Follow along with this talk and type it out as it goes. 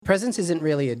presence isn't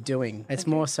really a doing. It's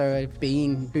more so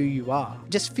being who you are.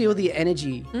 Just feel the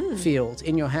energy field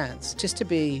in your hands. Just to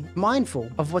be mindful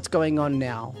of what's going on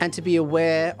now and to be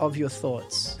aware of your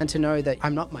thoughts and to know that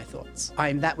I'm not my thoughts. I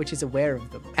am that which is aware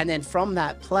of them. And then from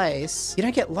that place, you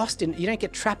don't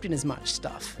get trapped in as much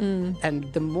stuff.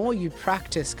 And the more you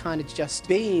practice kind of just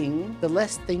being, the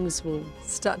less things will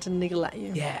start to niggle at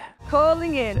you. Yeah.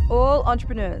 Calling in all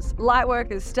entrepreneurs, light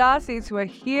workers, starseeds who are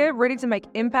here ready to make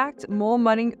impact, more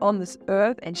money on this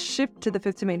earth and shift to the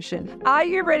fifth dimension. Are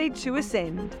you ready to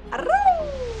ascend?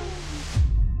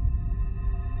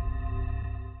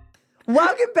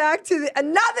 Welcome back to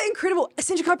another incredible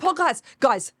Ascension Code podcast.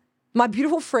 Guys, my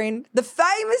beautiful friend, the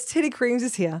famous Teddy Creams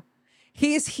is here.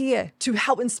 He is here to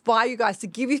help inspire you guys, to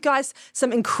give you guys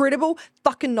some incredible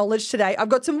fucking knowledge today. I've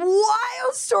got some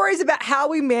wild stories about how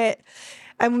we met.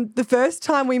 And the first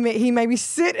time we met, he made me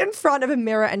sit in front of a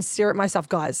mirror and stare at myself.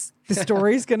 Guys, the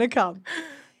story's going to come.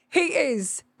 He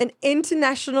is an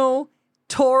international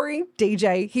touring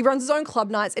DJ. He runs his own club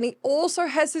nights and he also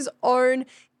has his own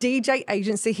DJ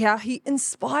agency, how he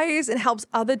inspires and helps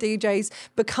other DJs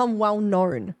become well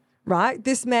known, right?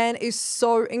 This man is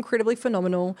so incredibly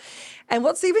phenomenal. And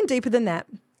what's even deeper than that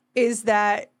is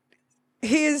that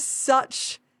he is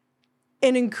such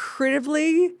an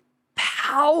incredibly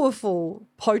powerful,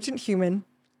 potent human.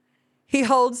 He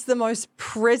holds the most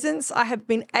presence I have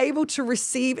been able to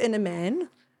receive in a man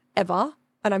ever.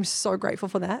 And I'm so grateful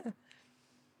for that.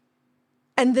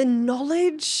 And the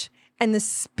knowledge and the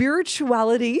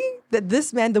spirituality that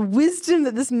this man, the wisdom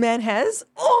that this man has.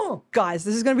 Oh, guys,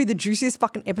 this is going to be the juiciest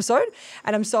fucking episode.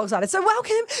 And I'm so excited. So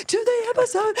welcome to the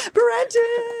episode, Brandon.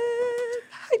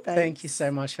 Hi, babe. Thank you so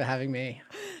much for having me.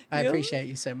 I appreciate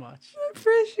you so much. I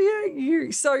appreciate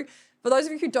you. So for those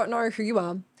of you who don't know who you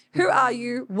are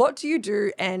you, what do you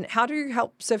do, and how do you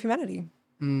help serve humanity?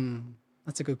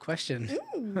 That's a good question.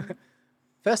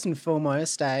 First and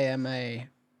foremost, I am a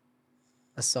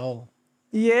soul.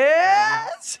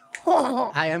 Yes.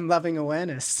 I am loving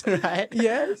awareness, right?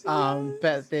 Yes.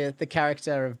 But the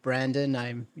character of Brandon,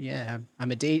 I'm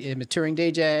a touring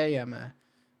DJ, I'm a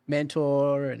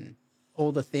mentor and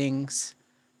all the things.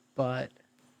 But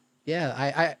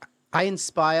yeah, I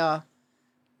inspire.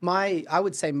 I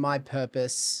would say my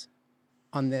purpose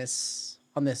on this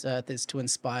earth is to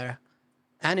inspire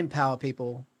and empower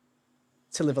people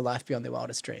to live a life beyond their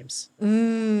wildest dreams.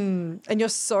 And you're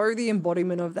so the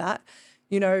embodiment of that.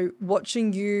 You know,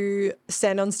 watching you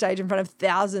stand on stage in front of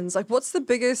thousands, like what's the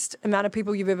biggest amount of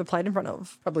people you've ever played in front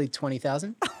of? Probably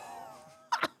 20,000.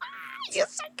 You're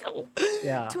so cool.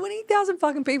 Yeah. 20,000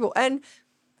 fucking people. And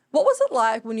what was it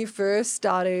like when you first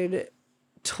started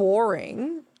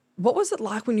touring? What was it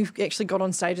like when you actually got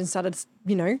on stage and started,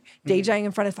 DJing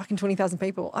in front of fucking 20,000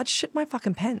 people? I'd shit my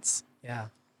fucking pants. Yeah.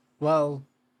 Well,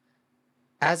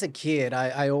 as a kid,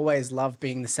 I always loved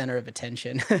being the center of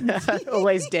attention.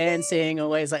 Always dancing,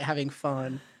 always like having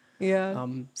fun. Yeah.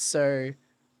 So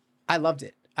I loved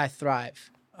it. I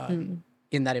thrive in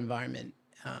that environment.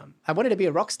 I wanted to be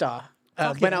a rock star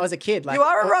when I was a kid. Like, you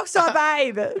are a rock star,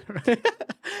 babe.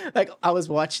 Like I was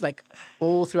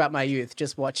all throughout my youth,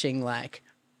 just watching like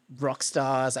rock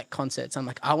stars, like concerts. I'm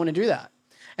like, I want to do that.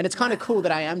 And it's kind of cool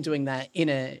that I am doing that in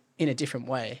a different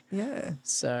way. Yeah.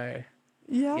 So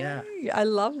yeah. I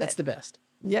love that. That's the best.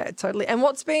 Yeah, totally. And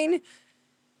let's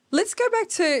go back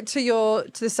to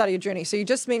the start of your journey. So you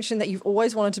just mentioned that you've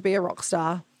always wanted to be a rock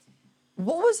star.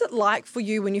 What was it like for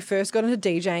you when you first got into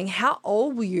DJing? How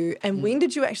old were you? And when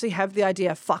did you actually have the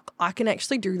idea, fuck, I can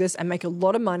actually do this and make a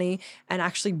lot of money and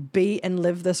actually be and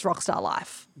live this rock star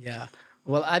life? Yeah.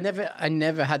 Well, I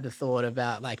never had the thought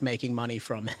about like making money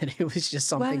from it. It was just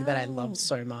something that I loved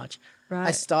so much. Right.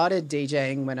 I started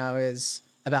DJing when I was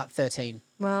about 13.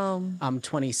 Wow. I'm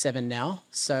 27 now,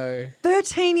 so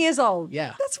 13 years old.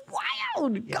 Yeah. That's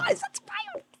wild. Yeah. Guys, that's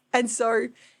wild. And so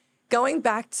going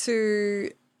back to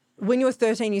when you were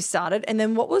 13, you started, and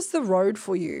then what was the road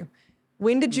for you?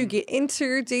 When did you get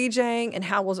into DJing and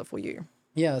how was it for you?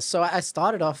 Yeah, so I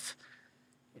started off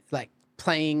like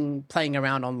playing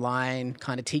around online,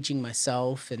 kind of teaching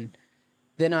myself, and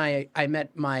then I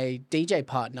met my DJ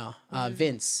partner,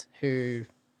 Vince, who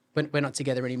we're not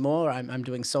together anymore. I'm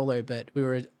doing solo, but we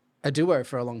were a duo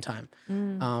for a long time.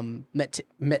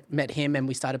 Met him and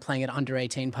we started playing at under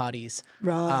 18 parties.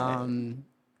 Right.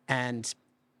 And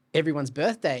everyone's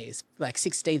birthdays, like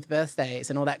 16th birthdays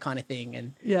and all that kind of thing.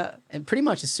 And pretty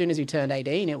much as soon as we turned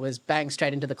 18, it was bang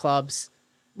straight into the clubs.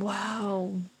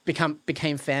 Wow.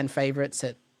 Became fan favorites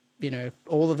at,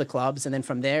 all of the clubs. And then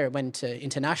from there, it went to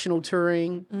international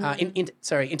touring,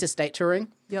 interstate touring.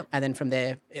 Yep. And then from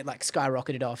there, it like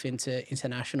skyrocketed off into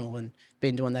international and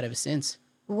been doing that ever since.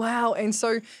 Wow. And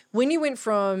so when you went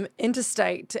from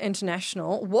interstate to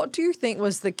international, what do you think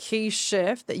was the key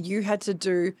shift that you had to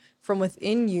do from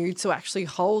within you to actually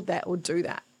hold that or do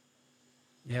that?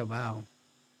 Yeah, wow.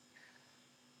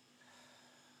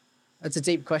 That's a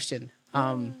deep question.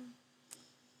 I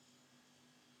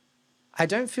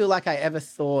don't feel like I ever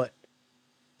thought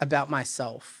about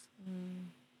myself.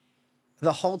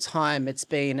 The whole time it's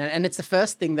been, and it's the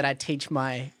first thing that I teach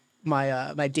my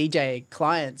DJ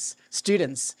clients,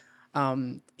 students,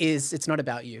 is it's not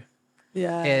about you.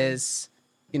 Yeah. Is,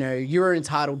 you're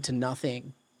entitled to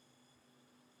nothing.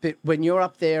 But when you're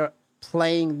up there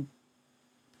playing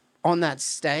on that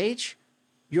stage,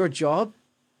 your job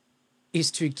is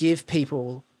to give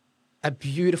people a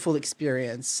beautiful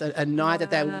experience, a night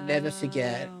that they will never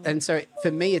forget. And so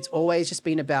for me, it's always just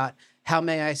been about how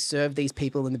may I serve these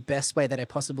people in the best way that I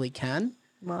possibly can.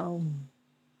 Wow.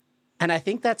 And I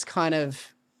think that's kind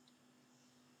of,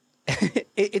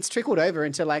 it's trickled over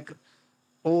into like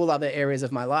all other areas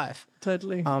of my life.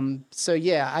 Totally. So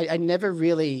yeah, I never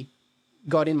really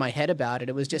got in my head about it.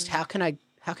 It was just how can I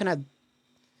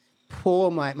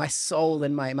pour my soul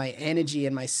and my energy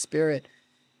and my spirit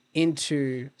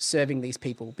into serving these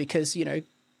people? Because,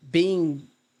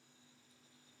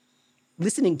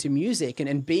 listening to music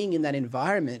and being in that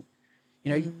environment,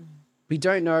 we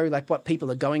don't know like what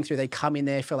people are going through. They come in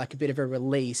there for like a bit of a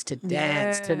release, to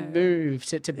dance, to move,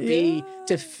 to be,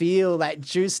 to feel like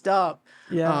juiced up.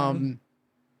 Yeah.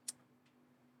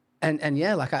 And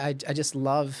yeah, like I just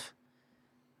love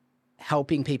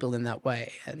helping people in that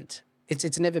way. And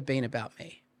it's never been about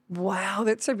me. Wow,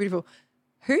 that's so beautiful.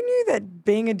 Who knew that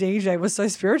being a DJ was so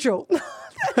spiritual?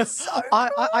 That's so cool.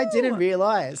 I didn't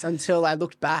realize until I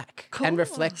looked back and Course.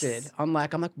 reflected. I'm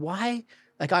like, why?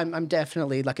 Like, I'm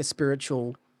definitely like a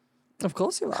spiritual Of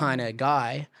course you are. kind of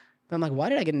guy. But I'm like, why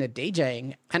did I get into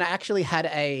DJing? And I actually had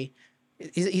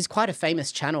he's quite a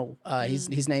famous channel.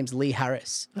 His name's Lee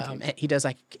Harris. He does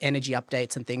like energy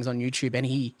updates and things on YouTube. And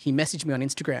he messaged me on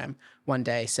Instagram one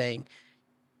day saying,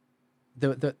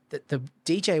 the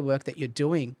DJ work that you're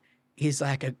doing is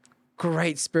like a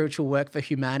great spiritual work for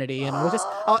humanity. And I was just,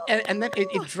 and then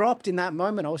it dropped in that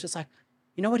moment. I was just like,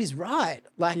 you know what, he's right.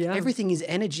 Like everything is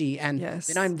energy. And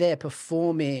then I'm there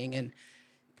performing and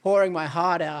pouring my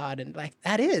heart out. And like,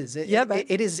 that is, it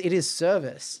is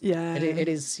service. Yeah. It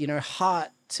is, heart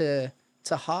to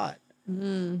heart.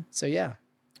 So yeah.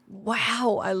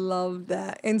 Wow, I love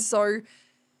that. And so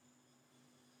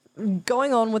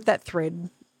going on with that thread,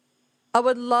 I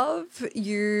would love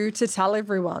you to tell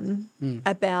everyone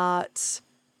about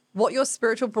what your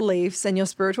spiritual beliefs and your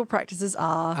spiritual practices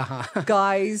are.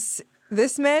 Guys,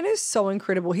 this man is so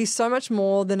incredible. He's so much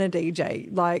more than a DJ.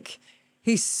 Like,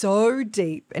 he's so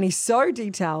deep and he's so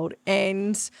detailed,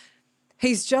 and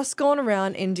he's just gone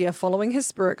around India following his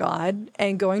spirit guide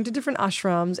and going to different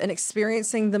ashrams and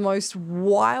experiencing the most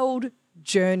wild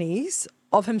journeys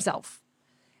of himself.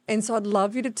 And so I'd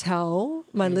love you to tell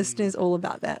my listeners all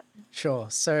about that. Sure.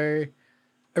 So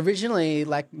originally,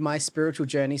 like, my spiritual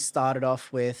journey started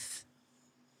off with,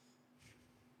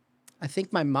 I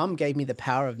think my mum gave me The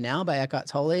Power of Now by Eckhart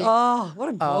Tolle. Oh, what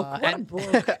a book. What a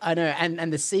book. I know.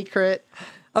 And The Secret,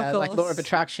 like Law of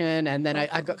Attraction. And then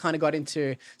I got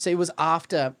into, so it was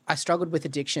after I struggled with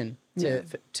addiction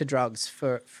to drugs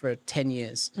for 10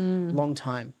 years, long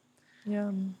time.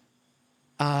 Yeah.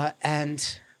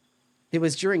 And it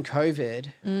was during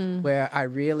COVID where I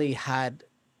really had,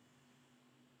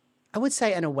 I would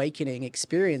say, an awakening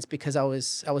experience, because I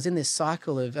was in this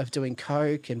cycle of doing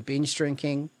coke and binge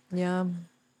drinking. Yeah.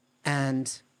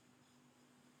 And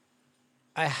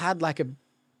I had like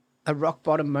a rock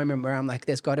bottom moment where I'm like,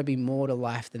 there's got to be more to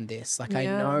life than this. Like, I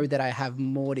know that I have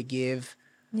more to give.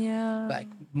 Yeah. Like,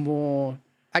 more.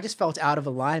 I just felt out of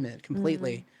alignment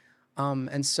completely.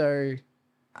 And so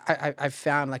I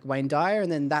found like Wayne Dyer,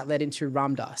 and then that led into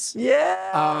Ram Dass.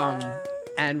 Yeah.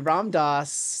 And Ram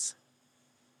Dass,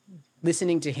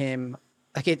 listening to him,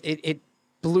 like it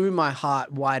blew my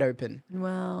heart wide open.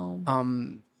 Wow.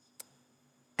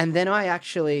 And then I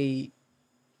actually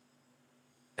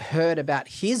heard about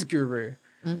his guru,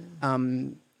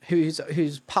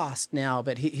 who's passed now,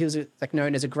 but he was like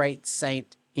known as a great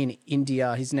saint in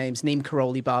India. His name's Neem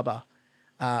Karoli Baba,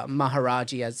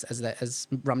 Maharaji, as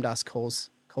Ram Dass calls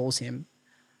him.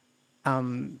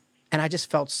 And I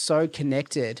just felt so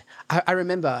connected. I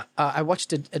remember I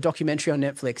watched a documentary on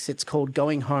Netflix. It's called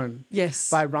Going Home. Yes.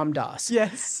 By Ram Dass.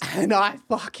 Yes. And I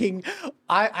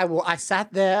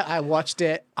sat there, I watched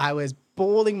it. I was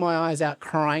bawling my eyes out,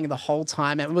 crying the whole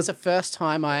time. And it was the first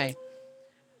time I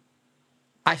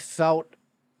felt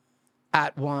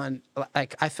at one,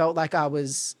 like I felt like I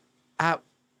was at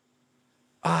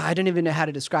I don't even know how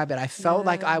to describe it. I felt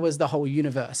like I was the whole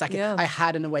universe. Like Yeah. I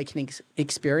had an awakening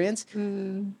experience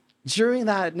during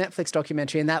that Netflix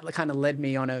documentary, and that kind of led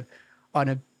me on a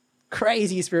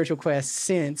crazy spiritual quest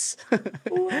since.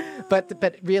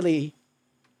 But really,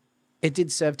 it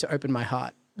did serve to open my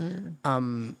heart. And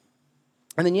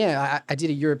then I did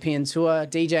a European tour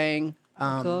DJing,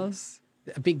 Of course.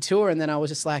 a big tour, and then I was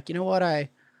just like, you know what, I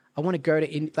want to go to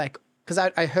because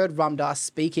I heard Ram Dass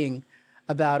speaking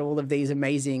about all of these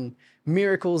amazing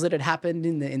miracles that had happened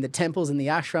in the temples and the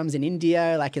ashrams in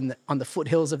India, like on the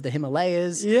foothills of the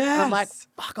Himalayas. Yes. And I'm like,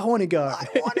 fuck, I want to go. I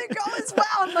want to go as well.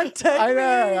 I'm like, take I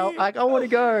know. me. I want to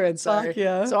go, and so Fuck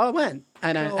yeah. so I went,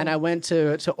 and Cool. I went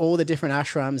to all the different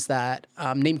ashrams that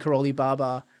Neem Karoli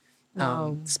Baba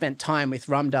spent time with.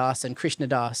 Ram Dass and Krishna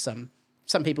Das.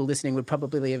 Some people listening would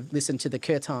probably have listened to the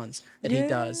kirtans that he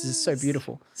does. It's so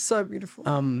beautiful. So beautiful.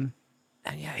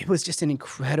 And yeah, it was just an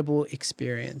incredible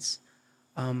experience.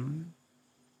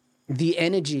 The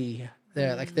energy,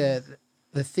 the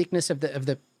thickness of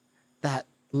that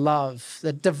love,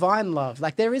 the divine love.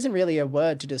 Like there isn't really a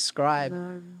word to describe,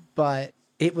 but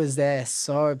it was there,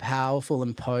 so powerful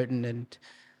and potent, and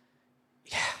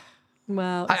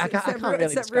Wow. I can't really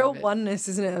it's that describe real it. oneness,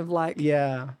 isn't it? Of like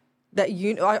yeah, that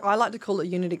I like to call it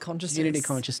unity consciousness. unity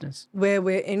consciousness. Where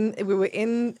we were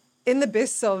in the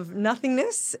abyss of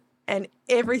nothingness and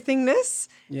everythingness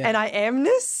Yeah. and I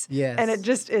amness. Yes. And it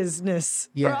just isness.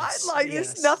 Yes, Right? Like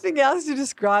yes. there's nothing else to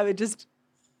describe it, just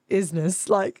isness.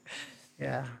 Like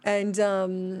Yeah.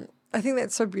 and I think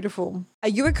that's so beautiful. Are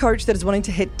you a coach that is wanting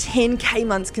to hit 10K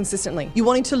months consistently? You're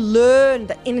wanting to learn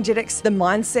the energetics, the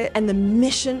mindset, and the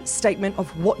mission statement of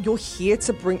what you're here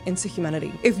to bring into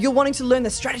humanity. If you're wanting to learn the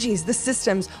strategies, the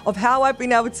systems of how I've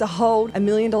been able to hold $1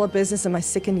 million business in my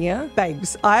second year,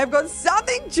 babes, I have got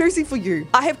something juicy for you.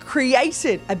 I have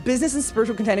created a business and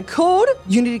spiritual container called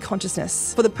Unity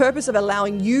Consciousness for the purpose of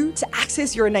allowing you to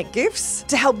access your innate gifts,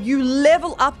 to help you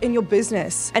level up in your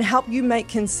business and help you make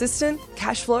consistent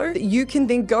cash flow that you can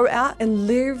then go out and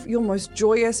live your most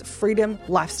joyous freedom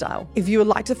lifestyle. If you would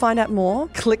like to find out more,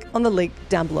 click on the link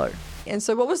down below. And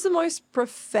so what was the most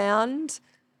profound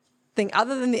thing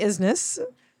other than the isness?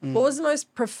 What was the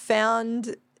most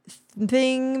profound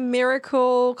thing,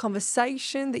 miracle,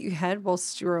 conversation that you had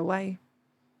whilst you were away?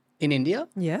 In India,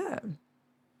 Yeah.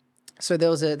 so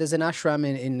there's an ashram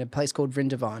in a place called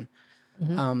Vrindavan,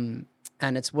 and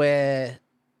it's where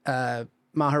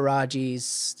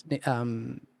Maharaji's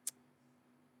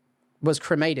was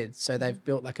cremated. So they've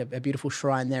built like a beautiful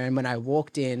shrine there. And when I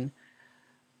walked in,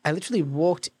 I literally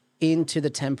walked into the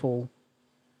temple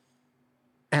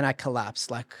and I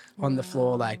collapsed like on the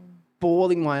floor, like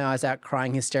bawling my eyes out,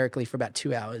 crying hysterically for about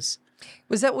 2 hours.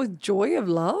 Was that with joy of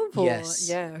love? Or? Yes.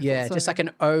 Yeah. Yeah. So- Just like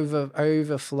an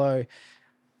overflow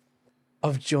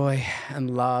of joy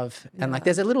and love. And like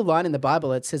there's a little line in the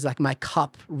Bible, it says like my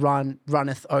cup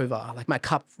runneth over. Like my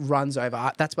cup runs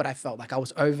over. That's what I felt like. I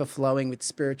was overflowing with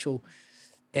spiritual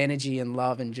energy and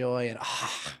love and joy and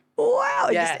wow.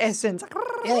 Yes. Just essence.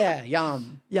 yeah,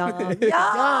 yum. Yum. Yum. Yum.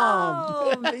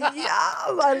 I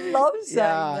love saying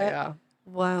Yeah, that. yeah.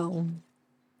 Wow.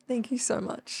 Thank you so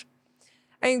much.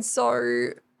 And so,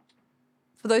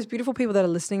 for those beautiful people that are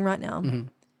listening right now,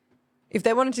 if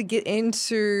they wanted to get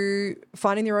into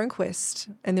finding their own quest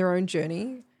and their own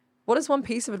journey, what is one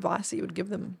piece of advice that you would give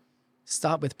them?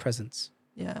 Start with presence.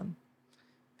 Yeah.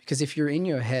 Because if you're in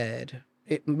your head,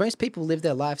 most people live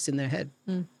their lives in their head.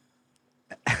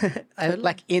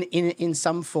 Like in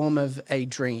some form of a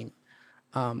dream,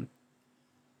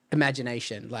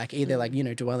 imagination, like either like,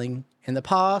 dwelling in the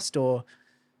past or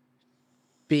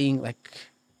being like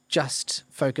just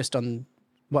focused on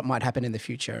what might happen in the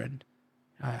future. And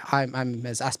I'm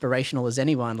as aspirational as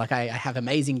anyone. Like I have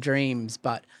amazing dreams,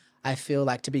 but I feel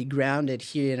like to be grounded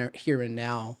here and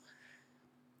now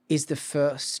is the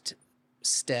first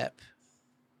step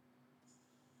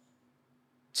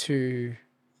to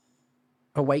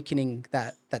awakening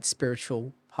that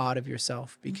spiritual part of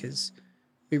yourself, because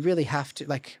we really have to,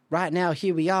 like right now,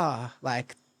 here we are,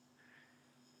 like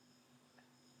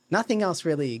nothing else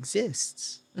really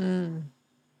exists. And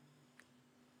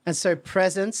so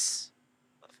presence,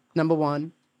 number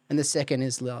one, and the second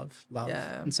is love.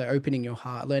 Yeah. And so opening your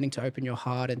heart, learning to open your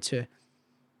heart and to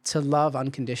love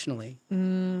unconditionally.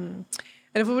 And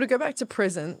if we were to go back to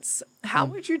presence, how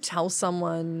would you tell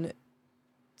someone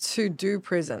to do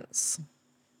presence?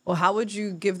 Or how would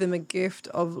you give them a gift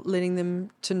of letting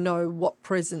them to know what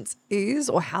presence is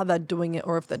or how they're doing it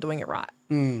or if they're doing it right?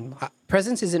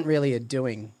 Presence isn't really a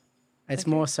doing. It's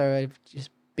more so of just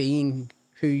being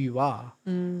who you are.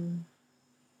 And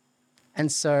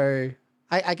so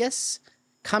I guess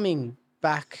coming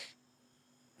back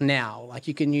now. Like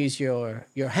you can use your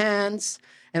hands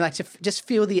and like to just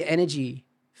feel the energy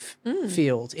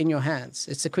field in your hands.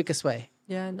 It's the quickest way.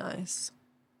 Yeah, nice.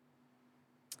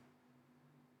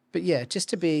 But yeah, just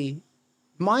to be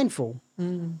mindful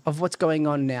of what's going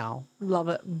on now Love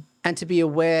it. and to be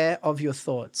aware of your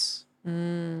thoughts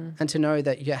and to know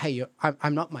that,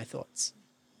 I'm not my thoughts.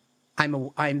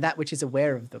 I'm that which is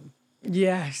aware of them,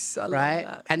 Yes, I love right?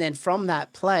 that. And then from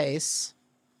that place,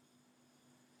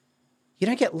 you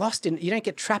don't get you don't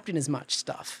get trapped in as much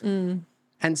stuff. And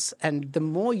the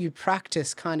more you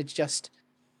practice kind of just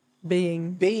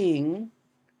Being being,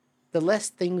 the less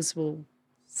things will,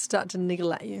 start to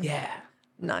niggle at you. yeah.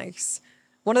 Nice.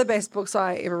 One of the best books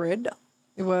I ever read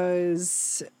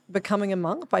was Becoming a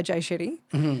Monk by Jay Shetty.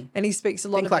 And he speaks a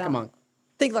lot Think about... like a monk.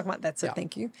 Think like a monk, that's it, Yeah.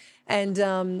 thank you. And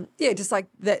just like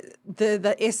that,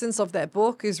 the essence of that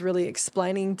book is really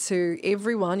explaining to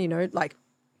everyone, like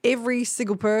every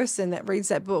single person that reads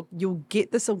that book, you'll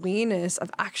get this awareness of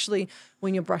actually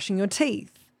when you're brushing your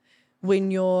teeth,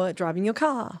 when you're driving your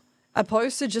car,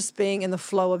 opposed to just being in the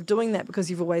flow of doing that because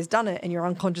you've always done it and your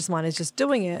unconscious mind is just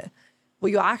doing it.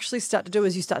 What you actually start to do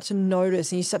is you start to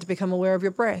notice and you start to become aware of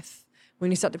your breath. When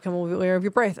you start to become aware of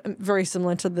your breath, very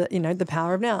similar to the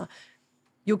power of now,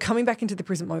 you're coming back into the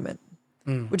present moment,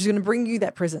 which is going to bring you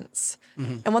that presence.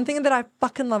 And one thing that I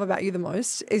fucking love about you the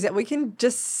most is that we can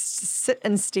just sit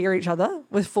and stare at each other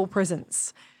with full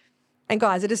presence. And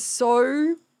guys, it is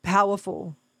so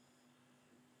powerful.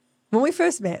 When we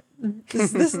first met,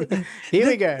 Here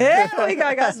we go. here we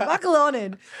go, guys, buckle on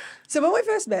in. So when we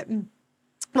first met,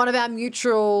 one of our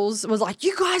mutuals was like,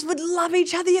 you guys would love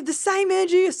each other. You have the same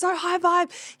energy. You're so high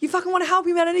vibe. You fucking want to help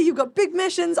humanity. You've got big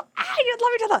missions. You'd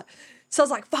love each other. So I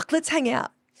was like, fuck, let's hang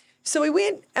out. So we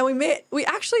went and we met. We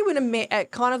actually went and met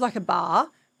at kind of like a bar,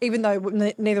 even though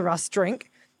neither of us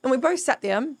drink. And we both sat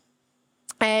there.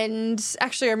 And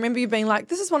actually, I remember you being like,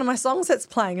 this is one of my songs that's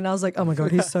playing. And I was like, oh my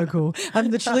God, he's so cool. I'm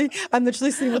literally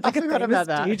sitting with like a forgot famous about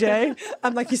that. DJ.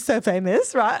 I'm like, he's so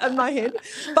famous, right? In my head.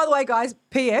 By the way, guys,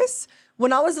 P.S.,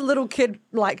 when I was a little kid,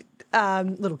 when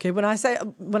I say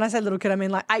little kid, I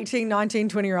mean like 18, 19,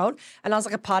 20-year-old, and I was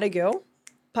like a party girl.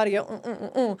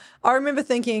 I remember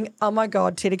thinking, oh my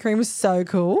God, Teddy Cream is so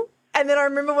cool. And then I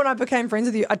remember when I became friends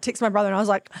with you, I texted my brother and I was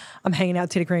like, I'm hanging out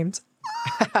with Teddy Creams.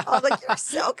 I was like, you're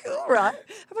so cool, right?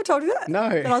 Have I told you that? No.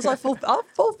 And I was like, full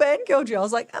fangirled you. I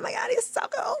was like, oh my God, he's so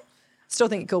cool. Still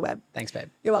think you're cool, babe. Thanks, babe.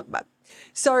 You're welcome, babe.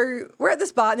 So we're at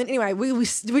this bar, and then anyway, we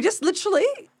just literally,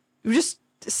 we were just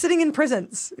sitting in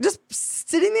presence, just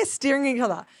sitting there staring at each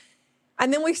other.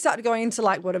 And then we started going into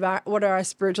like, what are our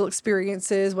spiritual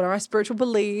experiences? What are our spiritual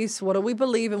beliefs? What do we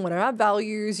believe in? What are our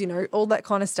values? All that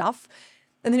kind of stuff.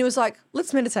 And then he was like,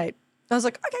 let's meditate. And I was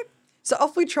like, okay. So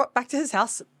off we trot back to his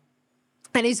house.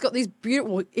 And he's got these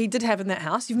beautiful, he did have in that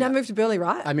house. You've now moved to Burleigh,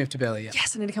 right? I moved to Burleigh, yeah.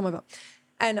 Yes, I need to come over.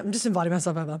 And I'm just inviting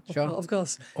myself over. Sure. Of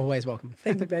course. Always welcome.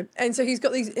 Thank you, babe. And so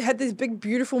had these big,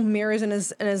 beautiful mirrors in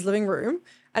his living room.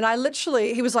 And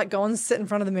he was like, go and sit in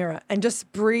front of the mirror and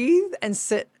just breathe and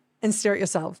sit and stare at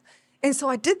yourself. And so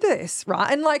I did this,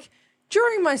 right? And like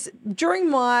during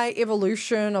my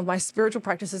evolution of my spiritual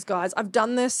practices, guys, I've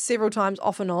done this several times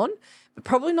off and on, but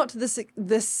probably not to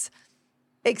this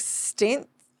extent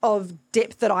of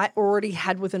depth that I already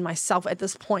had within myself at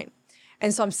this point.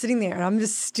 And so I'm sitting there and I'm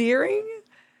just staring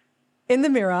in the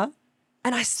mirror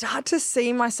and I start to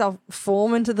see myself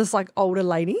form into this like older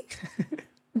lady.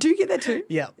 Do you get that too?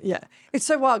 Yeah. Yeah. It's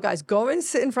so wild, guys. Go and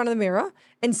sit in front of the mirror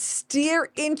and stare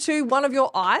into one of your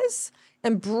eyes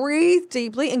and breathe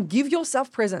deeply and give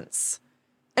yourself presence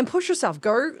and push yourself.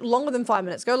 Go longer than 5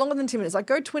 minutes. Go longer than 10 minutes. Like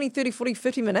go 20, 30, 40,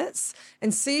 50 minutes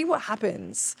and see what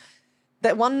happens.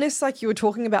 That oneness, like you were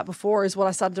talking about before, is what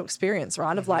I started to experience,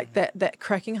 right? Of like that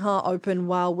cracking heart open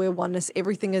while we're oneness,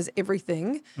 everything is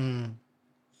everything. And,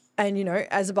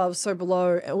 as above, so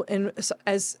below, and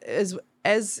as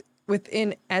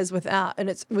within, as without. And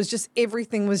it was just,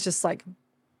 everything was just like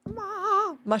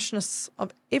mushness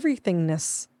of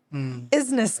everythingness.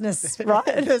 Isnessness, right?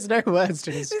 There's no words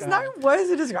to describe. There's no words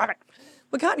to describe it.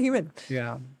 We can't human.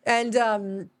 Yeah. And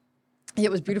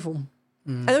it was beautiful.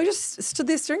 And then we just stood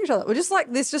there staring at each other. We're just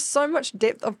like, there's just so much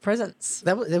depth of presence.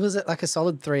 There was like a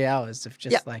solid 3 hours of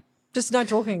just like, just no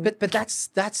talking. but that's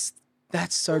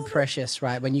so precious,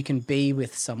 right? When you can be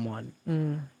with someone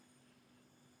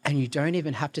and you don't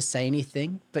even have to say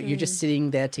anything, but you're just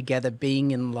sitting there together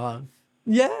being in love.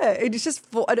 Yeah, it's just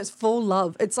it's full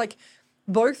love. It's like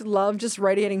both love just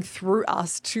radiating through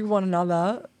us to one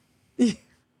another.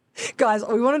 Guys,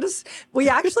 we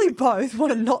actually both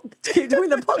want to not keep doing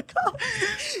the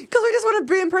podcast because we just want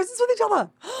to be in presence with each other.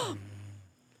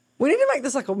 We need to make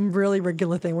this like a really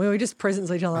regular thing where we just presence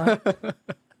each other.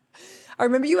 I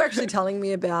remember you actually telling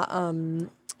me about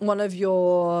one of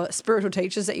your spiritual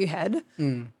teachers that you had.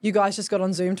 You guys just got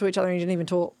on Zoom to each other and you didn't even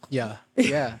talk. Yeah.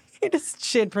 Yeah. You just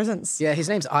shared presence. Yeah, his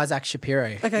name's Isaac Shapiro.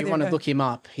 Okay, If there you you want to go. look him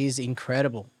up, he's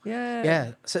incredible. Yeah.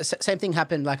 Yeah. So same thing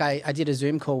happened. Like I did a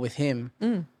Zoom call with him.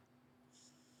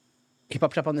 He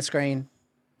popped up on the screen,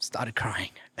 started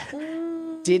crying.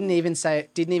 Didn't even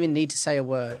need to say a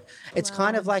word. It's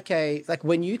kind of like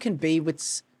when you can be with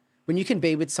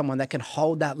someone that can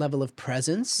hold that level of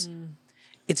presence,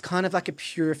 it's kind of like a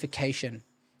purification.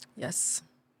 Yes.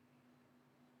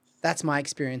 That's my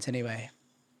experience anyway.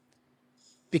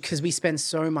 Because we spend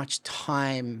so much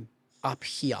time up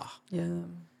here. Yeah.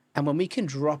 And when we can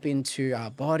drop into our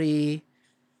body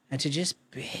and to just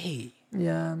be,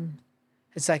 Yeah.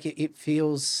 it's like it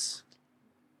feels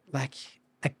like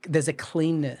there's a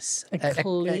cleanness, A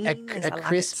cleanness, I a like it.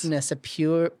 crispness, a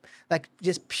pure, like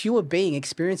just pure being,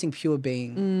 experiencing pure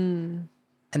being.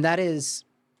 And that is,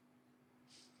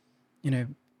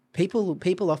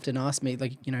 people often ask me,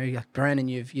 like, like, Brandon,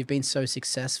 you've been so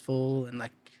successful and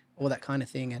like all that kind of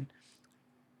thing. And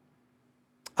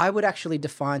I would actually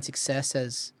define success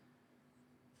as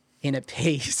inner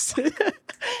peace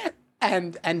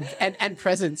and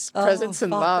presence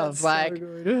and love. That's Like, so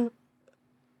good.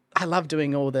 I love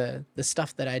doing all the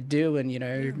stuff that I do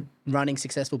and, running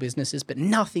successful businesses, but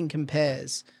nothing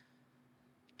compares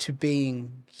to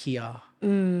being here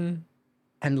and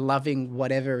loving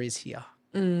whatever is here.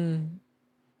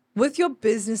 With your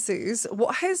businesses,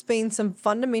 what has been some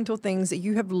fundamental things that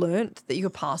you have learnt that you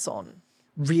could pass on?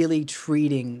 Really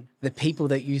treating the people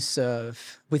that you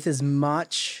serve with as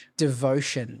much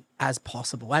devotion as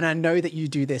possible. And I know that you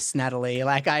do this, Natalie.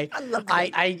 Like I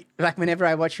like whenever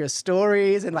I watch your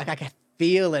stories and like I can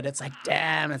feel it. It's like,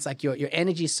 damn, it's like your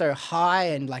energy's so high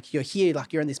and like you're here,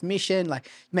 like you're on this mission, like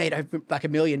you made over like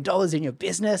 $1 million in your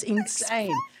business.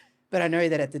 Insane. But I know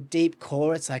that at the deep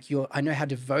core, it's like I know how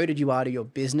devoted you are to your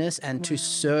business and to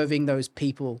serving those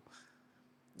people.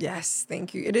 Yes,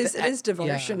 thank you. It is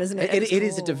devotion, Yeah. isn't it? It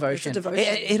is a devotion. It's a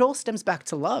devotion. It all stems back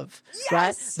to love,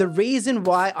 right? The reason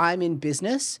why I'm in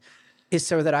business is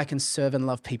so that I can serve and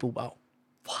love people well.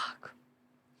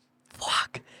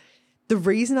 Fuck. The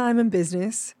reason I'm in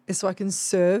business is so I can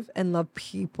serve and love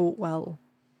people well.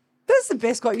 That's the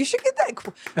best quote. You should get that.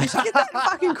 You should get that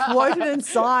fucking quoted and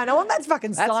signed. I want that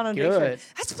fucking That's signed on good. t-shirt.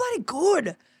 That's bloody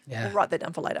good. Yeah. I'll write that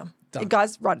down for later. Done.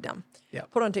 Guys, write it down. Yeah.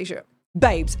 Put it on a t-shirt.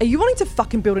 Babes, are you wanting to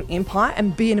fucking build an empire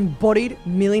and be an embodied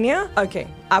millionaire? Okay,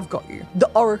 I've got you. The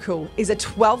Oracle is a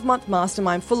 12-month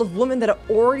mastermind full of women that are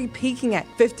already peaking at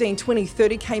 15, 20,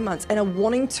 30K months and are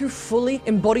wanting to fully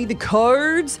embody the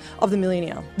codes of the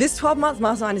millionaire. This 12-month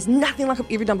mastermind is nothing like I've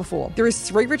ever done before. There is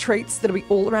 3 retreats that'll be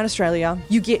all around Australia.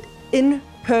 You get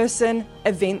in-person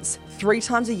events 3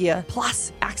 times a year,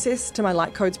 plus access to my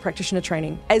Light Codes practitioner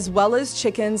training, as well as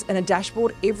chickens and a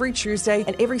dashboard every Tuesday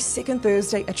and every second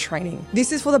Thursday a training.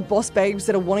 This is for the boss babes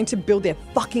that are wanting to build their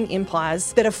fucking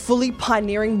empires, that are fully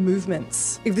pioneering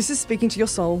movements. If this is speaking to your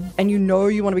soul and you know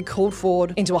you want to be called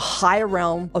forward into a higher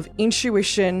realm of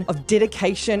intuition, of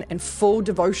dedication and full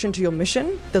devotion to your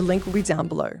mission, the link will be down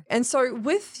below. And so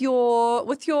with your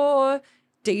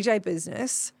DJ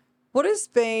business, what has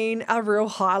been a real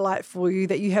highlight for you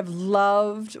that you have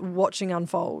loved watching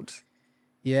unfold?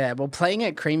 Yeah, well, playing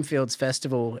at Creamfields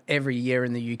Festival every year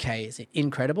in the UK is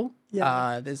incredible.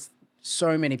 Yeah. There's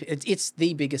so many. It's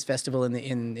the biggest festival in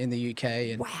the UK.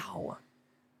 And Wow.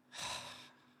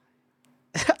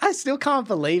 I still can't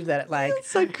believe that. Like, That's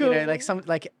so cool.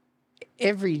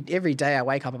 Every day I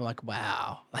wake up, I'm like,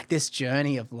 wow, like this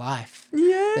journey of life.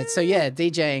 Yeah. So yeah,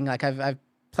 DJing. Like I've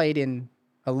played in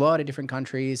a lot of different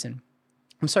countries, and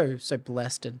I'm so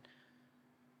blessed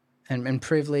and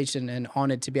privileged and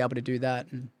honored to be able to do that.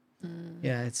 And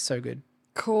yeah, it's so good.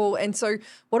 Cool. And so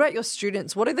what about your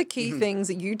students? What are the key things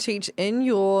that you teach in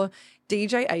your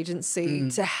DJ agency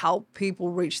to help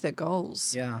people reach their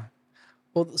goals? Yeah.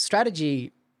 Well,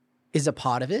 strategy is a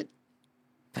part of it,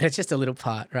 but it's just a little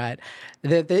part, right?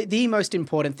 The most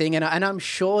important thing, and I'm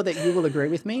sure that you will agree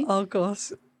with me, Oh,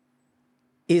 gosh.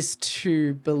 is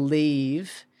to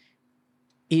believe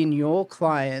in your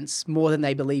clients more than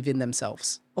they believe in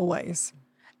themselves. Always.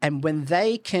 And when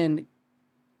they can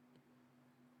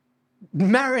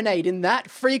marinate in that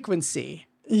frequency,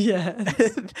 Yeah.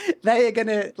 they're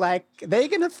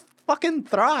gonna fucking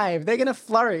thrive. They're gonna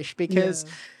flourish because,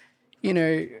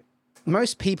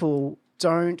 most people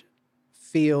don't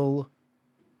feel,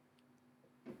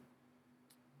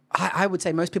 I would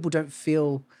say most people don't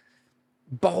feel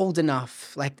bold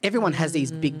enough. Like everyone has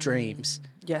these big dreams,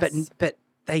 Yes. but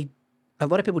a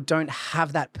lot of people don't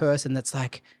have that person that's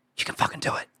like, you can fucking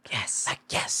do it. Yes. Like,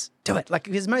 yes, do it. Like,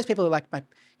 because most people are like my,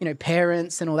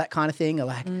 parents and all that kind of thing are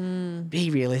like,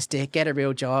 be realistic, get a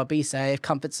real job, be safe,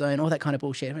 comfort zone, all that kind of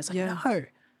bullshit. And it's like, no.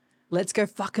 Let's go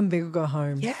fucking big or go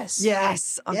home. Yes.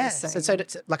 Yes. I'm just saying. So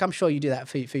like, I'm sure you do that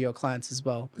for your clients as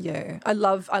well. Yeah. I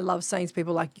love saying to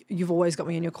people, like, you've always got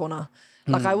me in your corner.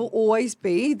 Like, I will always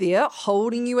be there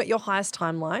holding you at your highest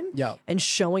timeline and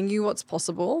showing you what's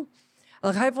possible.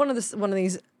 Like, I have one of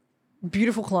these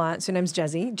beautiful clients. Her name's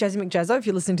Jazzy McJazzo. If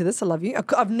you're listening to this, I love you.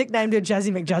 I've nicknamed her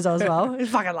Jazzy McJazzo as well. I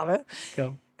fucking love it.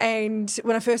 Cool. And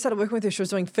when I first started working with her, she was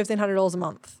doing $1,500 a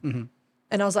month. Mm-hmm.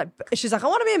 And I was like, she's like, I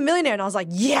want to be a millionaire. And I was like,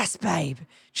 yes, babe.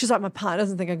 She's like, my partner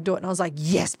doesn't think I can do it. And I was like,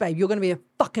 yes, babe, you're going to be a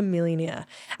fucking millionaire.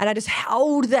 And I just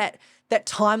held that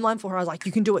timeline for her. I was like,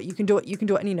 you can do it, you can do it, you can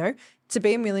do it. And to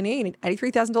be a millionaire, you need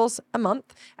 $83,000 a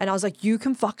month. And I was like, you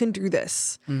can fucking do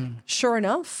this. Sure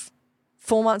enough,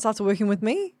 4 months after working with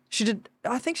me,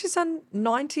 I think she's done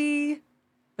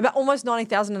about almost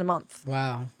 90,000 in a month.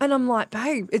 Wow. And I'm like,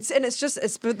 babe, it's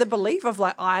the belief of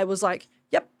like, I was like,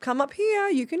 yep, come up here,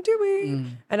 you can do it.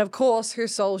 And of course, her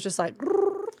soul's just like.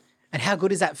 And how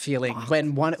good is that feeling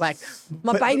when one, like.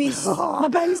 My baby's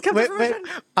coming from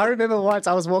I remember once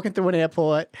I was walking through an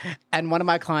airport and one of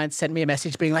my clients sent me a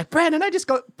message being like, Brandon, I just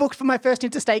got booked for my first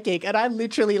interstate gig. And I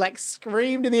literally like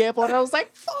screamed in the airport and I was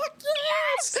like, fuck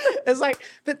yes. It's like,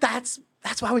 but that's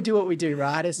why we do what we do,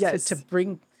 right? It's to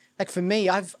bring, like for me,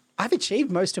 I've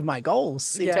achieved most of my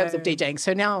goals in terms of DJing.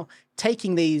 So now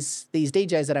taking these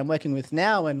DJs that I'm working with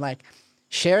now and like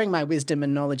sharing my wisdom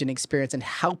and knowledge and experience and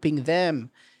helping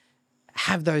them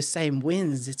have those same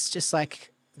wins, it's just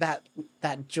like that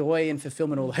joy and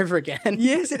fulfillment all over again.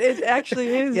 Yes, it actually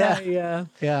is.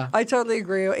 Yeah. I totally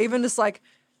agree. Or even just like,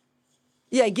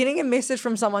 getting a message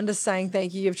from someone just saying,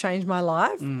 thank you, you've changed my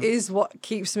life is what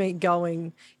keeps me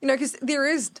going. Because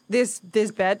there's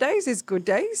bad days, there's good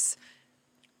days.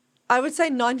 I would say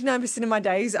 99% of my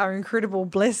days are incredible,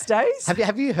 blessed days.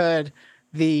 Have you heard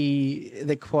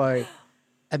the quote,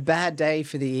 a bad day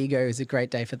for the ego is a great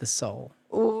day for the soul?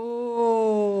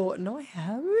 Oh, no, I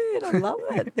haven't. I love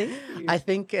it. Thank you. I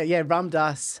think, Ram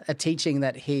Dass, a teaching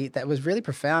that was really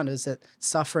profound is that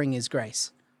suffering is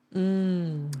grace.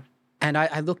 And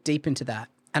I look deep into that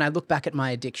and I look back at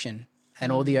my addiction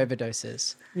and all the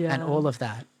overdoses and all of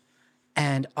that.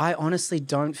 And I honestly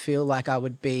don't feel like I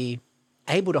would be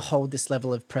able to hold this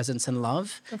level of presence and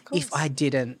love if I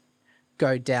didn't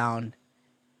go down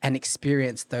and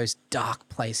experience those dark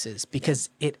places,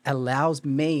 because it allows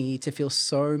me to feel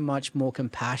so much more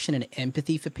compassion and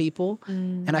empathy for people,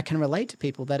 and I can relate to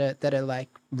people that are like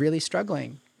really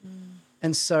struggling.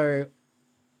 And so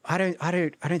I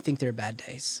don't think there are bad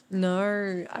days.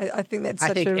 No, I think that's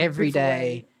I think every beautiful day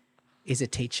way. is a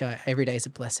teacher. Every day is a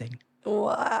blessing.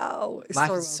 Wow.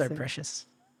 Life is so precious.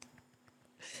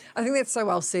 I think that's so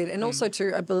well said. And also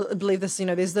too, I believe this,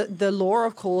 there's the law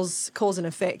of cause and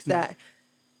effect that,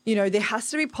 there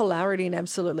has to be polarity in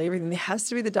absolutely everything. There has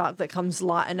to be the dark that comes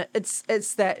light. And it's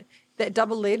that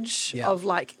double edge of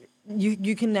like,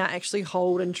 you can now actually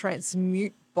hold and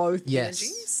transmute both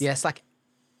energies. Yes, like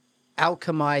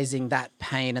alchemizing that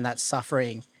pain and that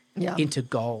suffering into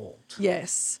gold.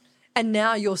 Yes. And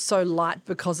now you're so light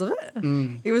because of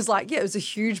it. It was like, it was a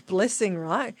huge blessing,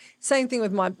 right? Same thing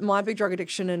with my big drug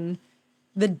addiction and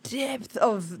the depth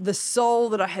of the soul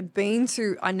that I had been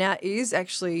through. I now is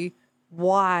actually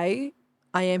why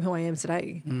I am who I am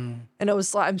today. And it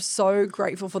was like, I'm so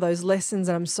grateful for those lessons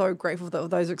and I'm so grateful for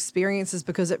those experiences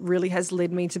because it really has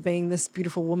led me to being this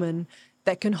beautiful woman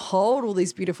that can hold all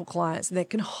these beautiful clients and that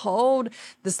can hold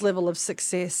this level of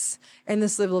success and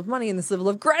this level of money and this level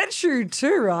of gratitude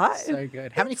too, right? So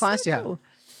good. How many clients do you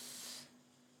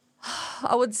have?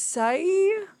 I would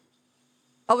say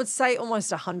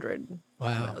almost 100.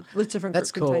 Wow. With different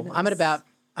That's group cool. containers.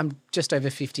 I'm just over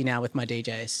 50 now with my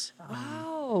DJs.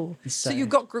 Wow. So So- you've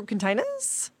got group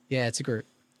containers? Yeah, it's a group.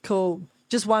 Cool.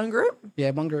 Just one group?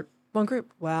 Yeah, one group. One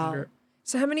group. Wow. group.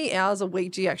 So how many hours a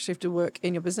week do you actually have to work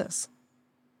in your business?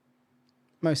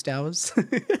 Most hours.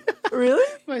 Really?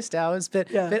 Most hours.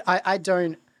 But Yeah. I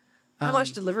don't How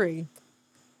much delivery?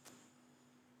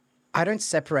 I don't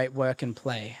separate work and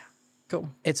play. Cool.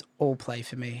 It's all play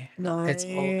for me. Nice. It's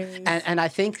all, and I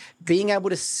think being able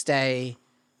to stay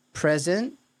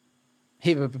present,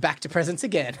 here we're back to presence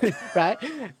again, right?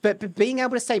 But being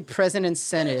able to stay present and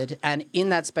centered and in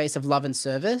that space of love and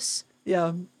service,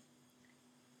 Yeah.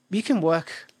 you can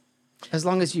work as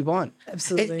long as you want.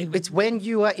 Absolutely. It's when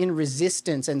you are in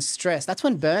resistance and stress, that's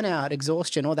when burnout,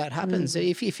 exhaustion, all that happens.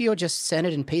 If you're just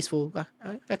centered and peaceful,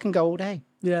 I can go all day.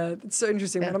 Yeah, it's so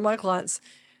interesting. One of my clients,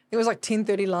 it was like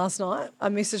 10:30 last night. I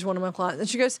messaged one of my clients and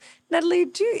she goes, Natalie,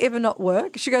 do you ever not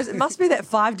work? She goes, it must be that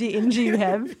 5D energy you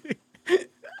have.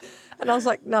 And I was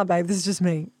like, no, babe, this is just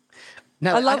me.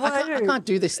 No, I love what I do. I can't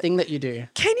do this thing that you do.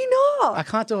 Can you not? I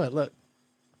can't do it. Look.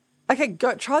 Okay,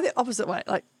 go try the opposite way.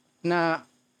 Like, Nah,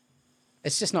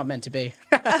 it's just not meant to be.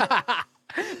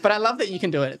 But I love that you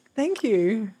can do it. thank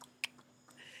you.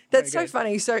 That's Very so good.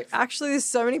 funny. So actually there's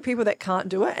so many people that can't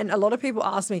do it. And a lot of people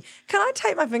ask me, can I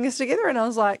tape my fingers together? And I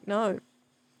was like, no.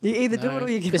 You either do it or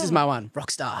you give This up. is my one.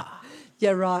 Rockstar.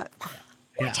 Yeah, right.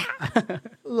 Yeah.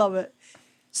 Love it.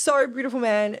 So beautiful,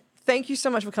 man. Thank you so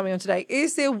much for coming on today.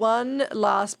 Is there one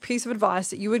last piece of advice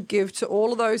that you would give to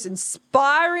all of those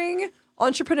inspiring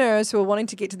entrepreneurs who are wanting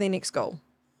to get to their next goal?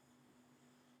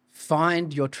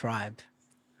 Find your tribe.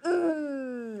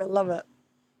 I love it.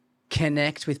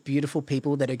 Connect with beautiful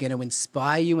people that are going to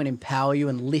inspire you and empower you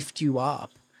and lift you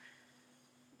up.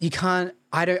 You can't,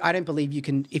 I don't believe you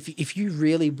can, if you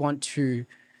really want to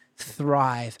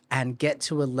thrive and get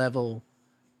to a level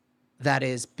that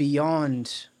is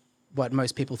beyond what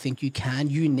most people think you can,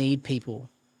 you need people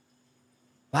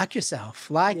like yourself,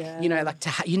 you know, like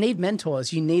you need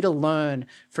mentors. You need to learn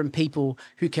from people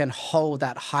who can hold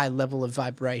that high level of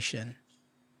vibration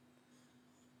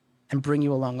and bring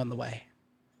you along on the way.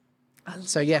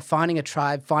 So yeah, finding a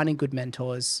tribe, finding good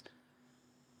mentors,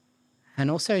 and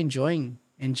also enjoying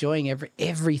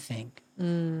everything.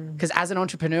 Because as an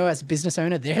entrepreneur, as a business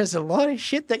owner, there's a lot of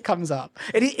shit that comes up.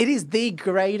 It is the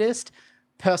greatest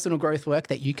personal growth work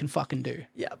that you can fucking do.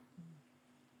 Yep.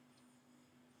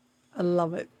 I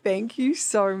love it. Thank you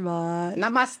so much.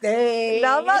 Namaste.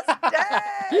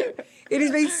 Namaste. It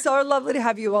has been so lovely to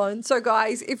have you on. So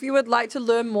guys, if you would like to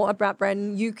learn more about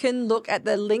Brandon, you can look at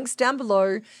the links down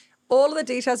below. All of the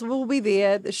details will be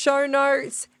there, the show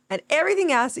notes and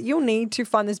everything else that you'll need to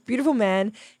find this beautiful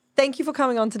man. Thank you for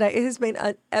coming on today. It has been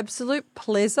an absolute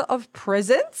pleasure of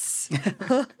presence.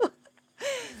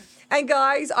 And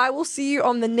guys, I will see you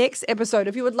on the next episode.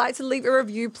 If you would like to leave a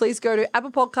review, please go to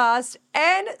Apple Podcasts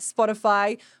and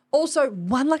Spotify. Also,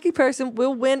 one lucky person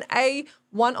will win a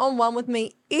one-on-one with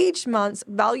me each month,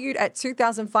 valued at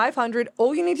 $2,500.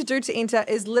 All you need to do to enter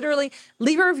is literally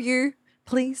leave a review.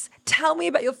 Please tell me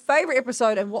about your favorite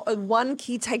episode and what one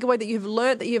key takeaway that you've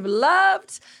learned that you've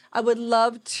loved. I would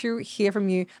love to hear from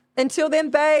you. Until then,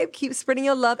 babe, keep spreading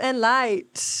your love and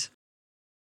light.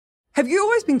 Have you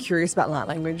always been curious about light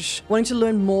language? Wanting to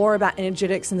learn more about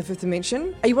energetics in the fifth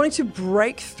dimension? Are you wanting to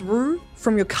break through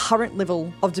from your current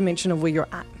level of dimension of where you're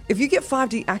at? If you get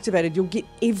 5D activated, you'll get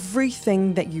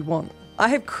everything that you want. I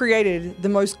have created the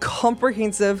most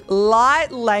comprehensive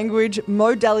light language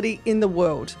modality in the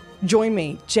world. Join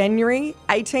me January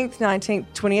 18th, 19th,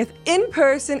 20th in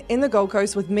person in the Gold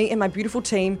Coast with me and my beautiful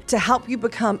team to help you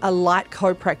become a light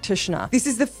code practitioner. This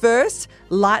is the first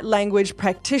light language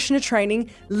practitioner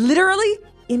training literally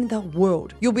in the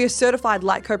world. You'll be a certified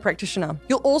light code practitioner.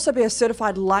 You'll also be a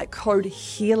certified light code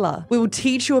healer. We will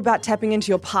teach you about tapping into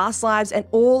your past lives and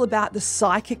all about the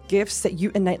psychic gifts that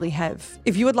you innately have.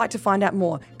 If you would like to find out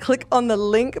more, click on the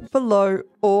link below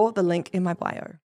or the link in my bio.